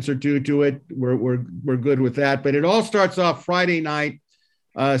sentence or two to it, we're good with that. But it all starts off Friday night.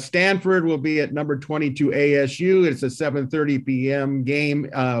 Stanford will be at number 22 ASU. It's a 7:30 p.m. game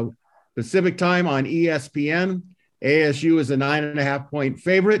Pacific time on ESPN. ASU is a 9.5-point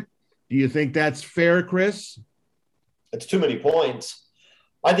favorite. Do you think that's fair, Chris? It's too many points.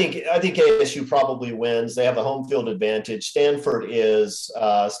 I think ASU probably wins. They have the home field advantage.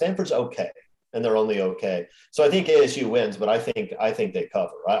 Stanford's okay, and they're only okay. So I think ASU wins, but I think they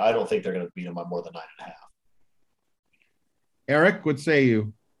cover. I don't think they're going to beat them by more than 9.5. Eric, what say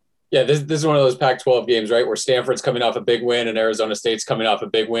you? Yeah, this is one of those Pac-12 games, right, where Stanford's coming off a big win and Arizona State's coming off a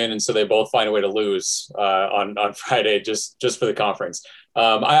big win, and so they both find a way to lose on Friday just for the conference.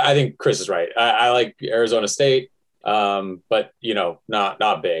 I think Chris is right. I like Arizona State, but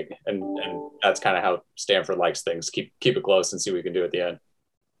not big, and that's kind of how Stanford likes things. Keep it close and see what we can do at the end.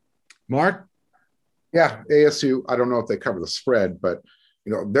 Mark? Yeah, ASU. I don't know if they cover the spread, but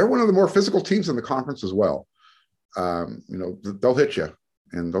they're one of the more physical teams in the conference as well. They'll hit you.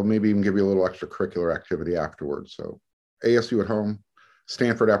 And they'll maybe even give you a little extracurricular activity afterwards. So ASU at home,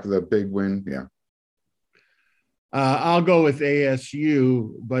 Stanford after the big win. Yeah. I'll go with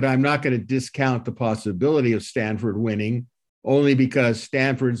ASU, but I'm not going to discount the possibility of Stanford winning only because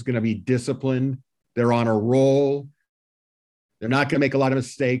Stanford's going to be disciplined. They're on a roll. They're not going to make a lot of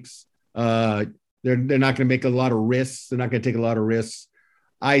mistakes. They're not going to make a lot of risks. They're not going to take a lot of risks.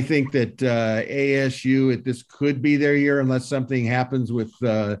 I think that ASU, this could be their year unless something happens with,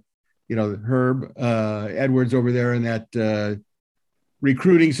 Herb Edwards over there, and that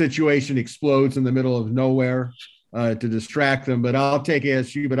recruiting situation explodes in the middle of nowhere to distract them. But I'll take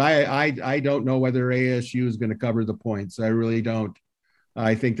ASU. But I don't know whether ASU is going to cover the points. I really don't.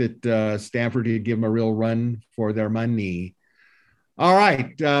 I think that Stanford could give them a real run for their money. All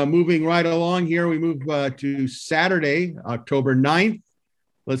right, moving right along here, we move to Saturday, October 9th.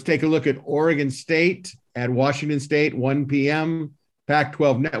 Let's take a look at Oregon State at Washington State, 1 p.m.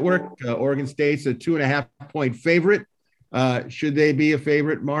 Pac-12 Network. Oregon State's a 2.5-point favorite. Should they be a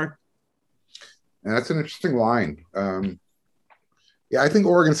favorite, Mark? And that's an interesting line. I think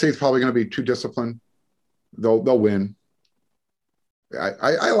Oregon State's probably going to be too disciplined. They'll win.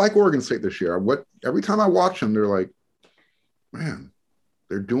 I like Oregon State this year. Every time I watch them, they're like, man,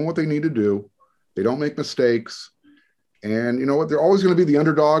 they're doing what they need to do. They don't make mistakes. And you know what? They're always going to be the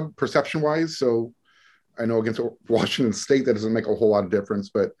underdog perception-wise. So I know against Washington State, that doesn't make a whole lot of difference.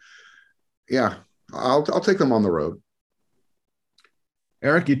 But, yeah, I'll take them on the road.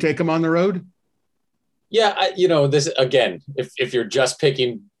 Eric, you take them on the road? Yeah, this again, if you're just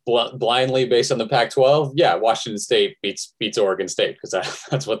picking blindly based on the Pac-12, yeah, Washington State beats Oregon State because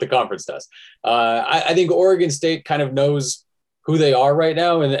that's what the conference does. I think Oregon State kind of knows who they are right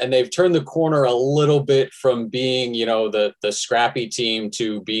now, and they've turned the corner a little bit from being, the scrappy team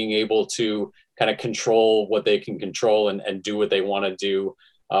to being able to kind of control what they can control and do what they want to do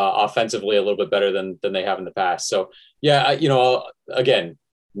offensively a little bit better than they have in the past. So, yeah, again,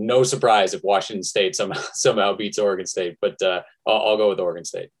 no surprise if Washington State somehow beats Oregon State, but I'll go with Oregon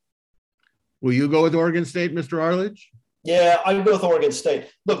State. Will you go with Oregon State, Mr. Arledge? Yeah, I go with Oregon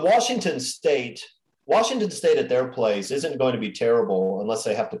State. Look, Washington State at their place isn't going to be terrible unless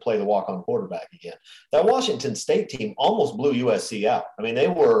they have to play the walk-on quarterback again. That Washington State team almost blew USC out. I mean, they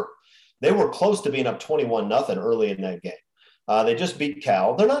were close to being up 21-0 early in that game. They just beat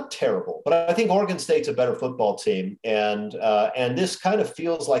Cal. They're not terrible, but I think Oregon State's a better football team, and this kind of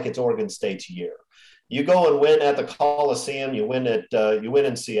feels like it's Oregon State's year. You go and win at the Coliseum. You win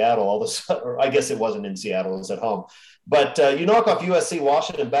in Seattle. All of a sudden, or I guess it wasn't in Seattle; it was at home. But you knock off USC,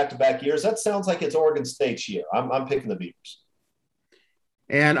 Washington back-to-back years. That sounds like it's Oregon State's year. I'm picking the Beavers.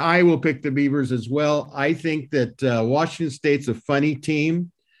 And I will pick the Beavers as well. I think that Washington State's a funny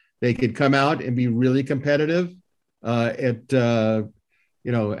team. They could come out and be really competitive at home.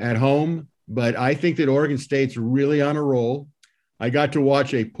 But I think that Oregon State's really on a roll. I got to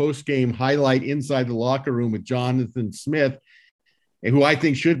watch a post-game highlight inside the locker room with Jonathan Smith, who I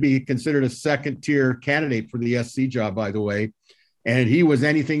think should be considered a second-tier candidate for the SC job, by the way. And he was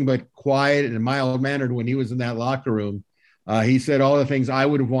anything but quiet and mild-mannered when he was in that locker room. He said all the things I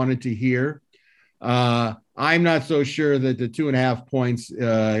would have wanted to hear. I'm not so sure that the 2.5 points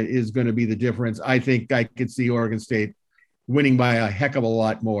is going to be the difference. I think I could see Oregon State winning by a heck of a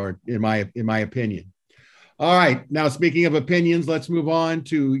lot more, in my opinion. All right. Now, speaking of opinions, let's move on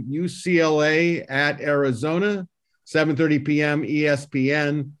to UCLA at Arizona, 7:30 p.m.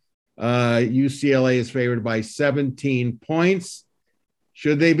 ESPN. UCLA is favored by 17 points.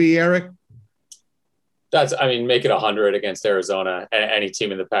 Should they be, Eric? Make it 100 against Arizona, any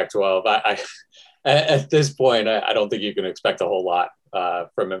team in the Pac-12. At this point, I don't think you can expect a whole lot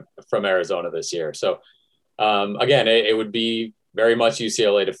from Arizona this year. So again, it would be very much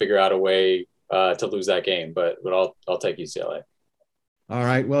UCLA to figure out a way to lose that game, but I'll take UCLA. All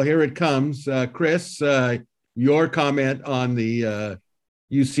right. Well, here it comes. Chris, your comment on the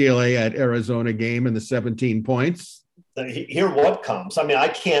UCLA at Arizona game and the 17 points. Here what comes. I mean, I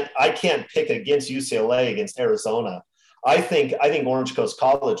can't pick against UCLA against Arizona. I think Orange Coast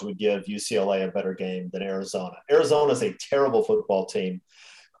College would give UCLA a better game than Arizona. Arizona is a terrible football team.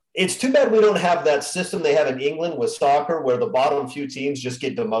 It's too bad we don't have that system they have in England with soccer where the bottom few teams just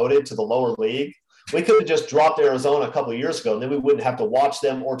get demoted to the lower league. We could have just dropped Arizona a couple of years ago, and then we wouldn't have to watch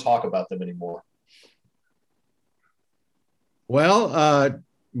them or talk about them anymore. Well,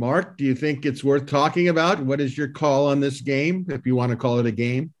 Mark, do you think it's worth talking about? What is your call on this game, if you want to call it a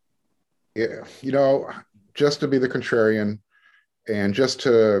game? Yeah, just to be the contrarian and just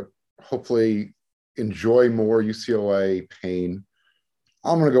to hopefully enjoy more UCLA pain,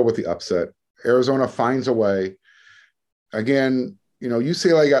 I'm going to go with the upset. Arizona finds a way. Again,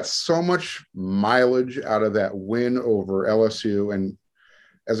 UCLA got so much mileage out of that win over LSU. And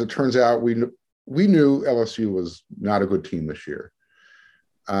as it turns out, we knew LSU was not a good team this year.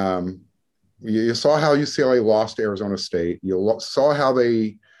 You saw how UCLA lost to Arizona State. You saw how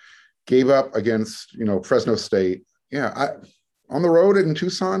they gave up against, Fresno State. Yeah, on the road in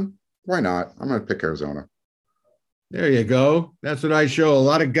Tucson, why not? I'm going to pick Arizona. There you go. That's what I show. A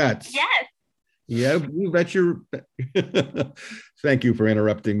lot of guts. Yes. Yeah, you bet your. Thank you for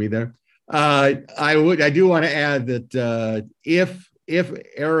interrupting me there. I do want to add that if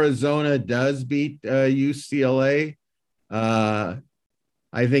Arizona does beat UCLA,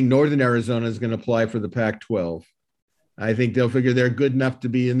 I think Northern Arizona is going to apply for the Pac-12. I think they'll figure they're good enough to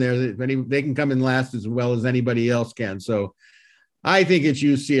be in there. They can come in last as well as anybody else can. So I think it's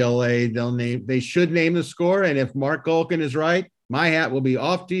UCLA. They should name the score. And if Mark Golkin is right, my hat will be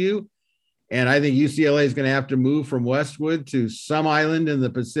off to you. And I think UCLA is going to have to move from Westwood to some island in the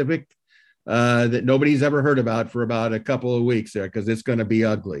Pacific that nobody's ever heard about for about a couple of weeks there, because it's going to be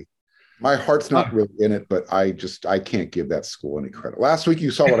ugly. My heart's not really in it, but I can't give that school any credit. Last week you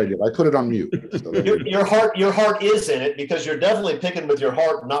saw what I did. I put it on mute. So your heart is in it because you're definitely picking with your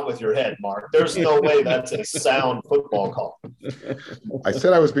heart, not with your head, Mark. There's no way that's a sound football call. I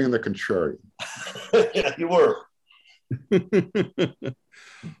said I was being the contrarian. Yeah, you were.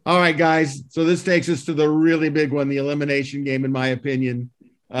 All right, guys. So this takes us to the really big one, the elimination game, in my opinion.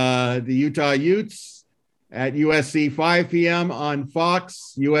 The Utah Utes at USC, 5 p.m. on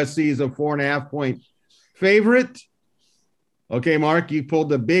Fox. USC is a 4.5-point favorite. Okay, Mark, you pulled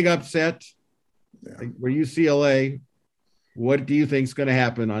the big upset. Yeah. For UCLA. What do you think is going to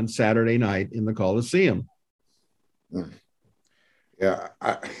happen on Saturday night in the Coliseum? Yeah,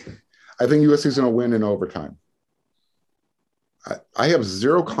 I think USC is going to win in overtime. I have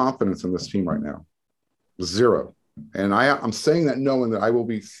zero confidence in this team right now. Zero. And I'm saying that knowing that I will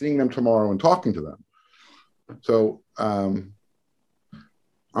be seeing them tomorrow and talking to them. So I'm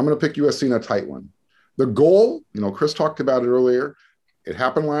going to pick USC in a tight one. The goal, Chris talked about it earlier. It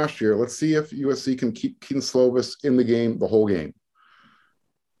happened last year. Let's see if USC can keep Keaton Slovis in the game the whole game.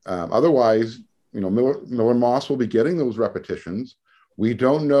 Otherwise, Miller Moss will be getting those repetitions. We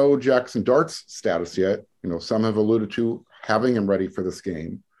don't know Jackson Dart's status yet. Some have alluded to having him ready for this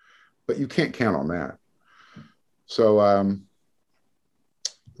game, but you can't count on that. So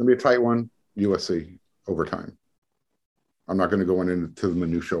it's going to be a tight one, USC overtime. I'm not going to go into the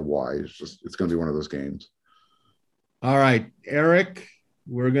minutia why. It's going to be one of those games. All right, Eric,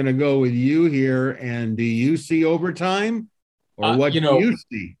 we're going to go with you here. And do you see overtime, or what do you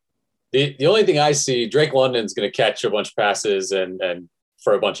see? The only thing I see, Drake London's going to catch a bunch of passes and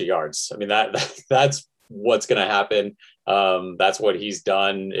for a bunch of yards. I mean, that's what's going to happen. That's what he's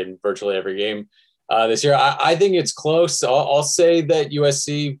done in virtually every game this year. I think it's close. I'll say that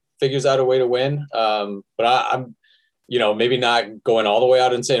USC figures out a way to win. But I'm, maybe not going all the way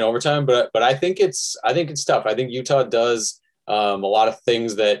out and saying overtime, but I think it's tough. I think Utah does a lot of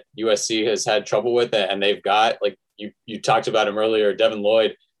things that USC has had trouble with, and they've got, like you talked about him earlier, Devin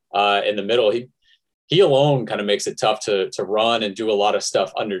Lloyd in the middle. He alone kind of makes it tough to run and do a lot of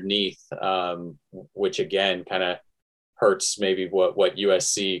stuff underneath, which again kind of hurts maybe what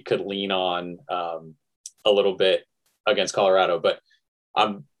USC could lean on a little bit against Colorado. But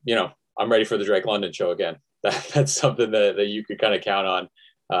I'm ready for the Drake London show again. That's something that you could kind of count on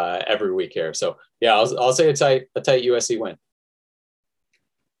every week here. So yeah, I'll say a tight USC win.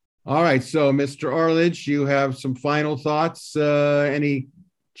 All right. So, Mr. Orledge, you have some final thoughts? Any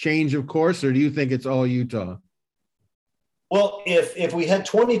change of course, or do you think it's all Utah? Well, if we had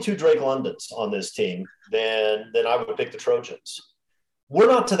 22 Drake Londons on this team, then I would pick the Trojans. We're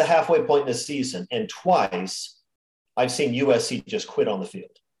not to the halfway point in this season, and twice I've seen USC just quit on the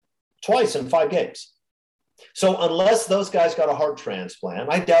field. Twice in 5 games. So unless those guys got a heart transplant,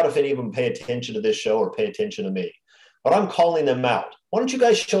 I doubt if any of them pay attention to this show or pay attention to me. But I'm calling them out. Why don't you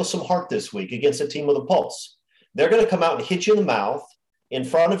guys show some heart this week against a team with a pulse? They're going to come out and hit you in the mouth in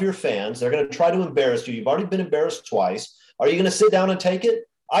front of your fans. They're going to try to embarrass you. You've already been embarrassed twice. Are you going to sit down and take it?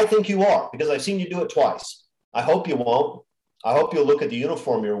 I think you are, because I've seen you do it twice. I hope you won't. I hope you'll look at the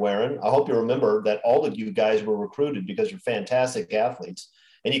uniform you're wearing. I hope you remember that all of you guys were recruited because you're fantastic athletes.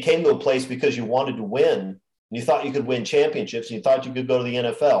 And you came to a place because you wanted to win. And you thought you could win championships. And you thought you could go to the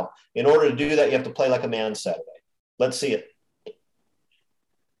NFL. In order to do that, you have to play like a man Saturday. Let's see it.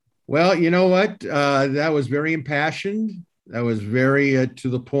 Well, you know what? That was very impassioned. That was very to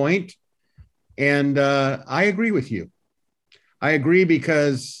the point. And I agree with you. I agree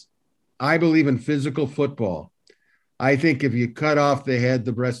because I believe in physical football. I think if you cut off the head,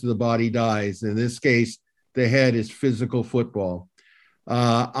 the rest of the body dies. In this case, the head is physical football.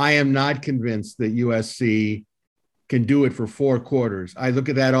 I am not convinced that USC can do it for 4 quarters. I look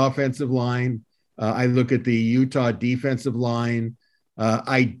at that offensive line. I look at the Utah defensive line.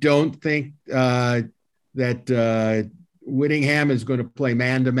 I don't think that Whittingham is going to play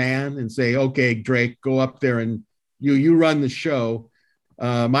man-to-man and say, okay, Drake, go up there and you run the show.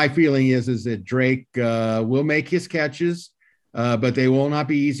 My feeling is that Drake will make his catches, but they will not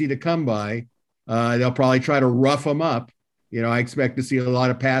be easy to come by. They'll probably try to rough him up. I expect to see a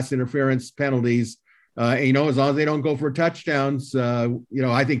lot of pass interference penalties. As long as they don't go for touchdowns,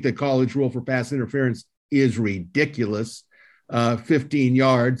 I think the college rule for pass interference is ridiculous. 15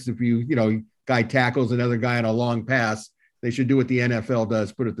 yards. If guy tackles another guy on a long pass, they should do what the NFL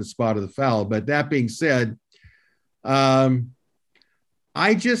does, put it at the spot of the foul. But that being said,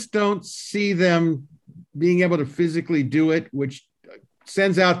 I just don't see them being able to physically do it, which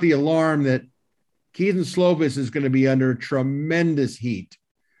sends out the alarm that Keaton Slovis is going to be under tremendous heat.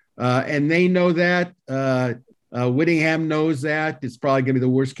 And they know that. Whittingham knows that. It's probably going to be the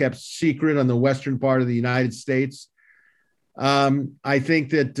worst kept secret on the western part of the United States. I think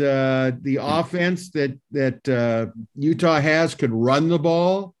that the offense that Utah has could run the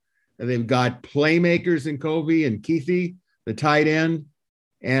ball. They've got playmakers in Covey and Keithy, the tight end.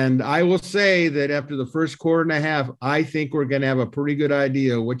 And I will say that after the first quarter and a half, I think we're going to have a pretty good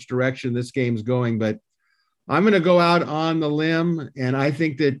idea which direction this game's going. But I'm going to go out on the limb, and I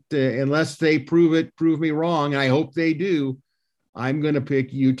think that unless they prove me wrong, and I hope they do, I'm going to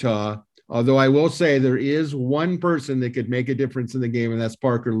pick Utah. Although I will say there is one person that could make a difference in the game, and that's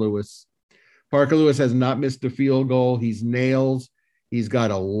Parker Lewis. Parker Lewis has not missed a field goal. He's nails. He's got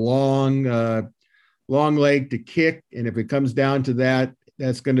a long leg to kick, and if it comes down to that,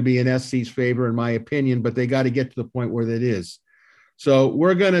 that's going to be in SC's favor, in my opinion, but they got to get to the point where that is. So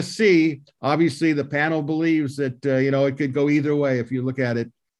we're going to see. Obviously, the panel believes that, it could go either way if you look at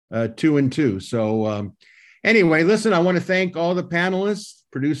it 2-2. So anyway, listen, I want to thank all the panelists,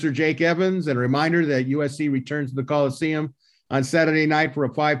 producer Jake Evans, and a reminder that USC returns to the Coliseum on Saturday night for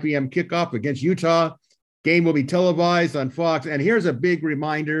a 5 p.m. kickoff against Utah. Game will be televised on Fox. And here's a big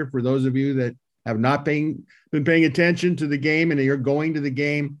reminder for those of you that have not been paying attention to the game and you're going to the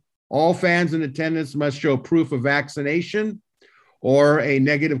game. All fans in attendance must show proof of vaccination or a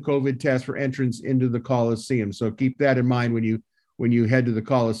negative COVID test for entrance into the Coliseum. So keep that in mind when you head to the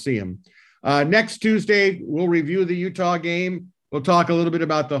Coliseum. Next Tuesday, we'll review the Utah game. We'll talk a little bit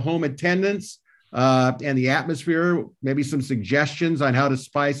about the home attendance and the atmosphere, maybe some suggestions on how to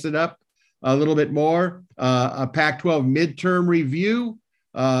spice it up a little bit more. A Pac-12 midterm review,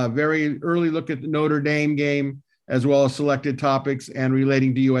 very early look at the Notre Dame game, as well as selected topics and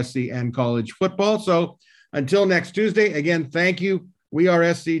relating to USC and college football. So until next Tuesday, again, thank you,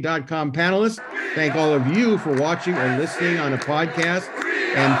 wearesc.com panelists. Thank all of you for watching or listening on a podcast.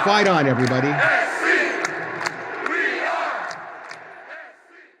 And fight on, everybody.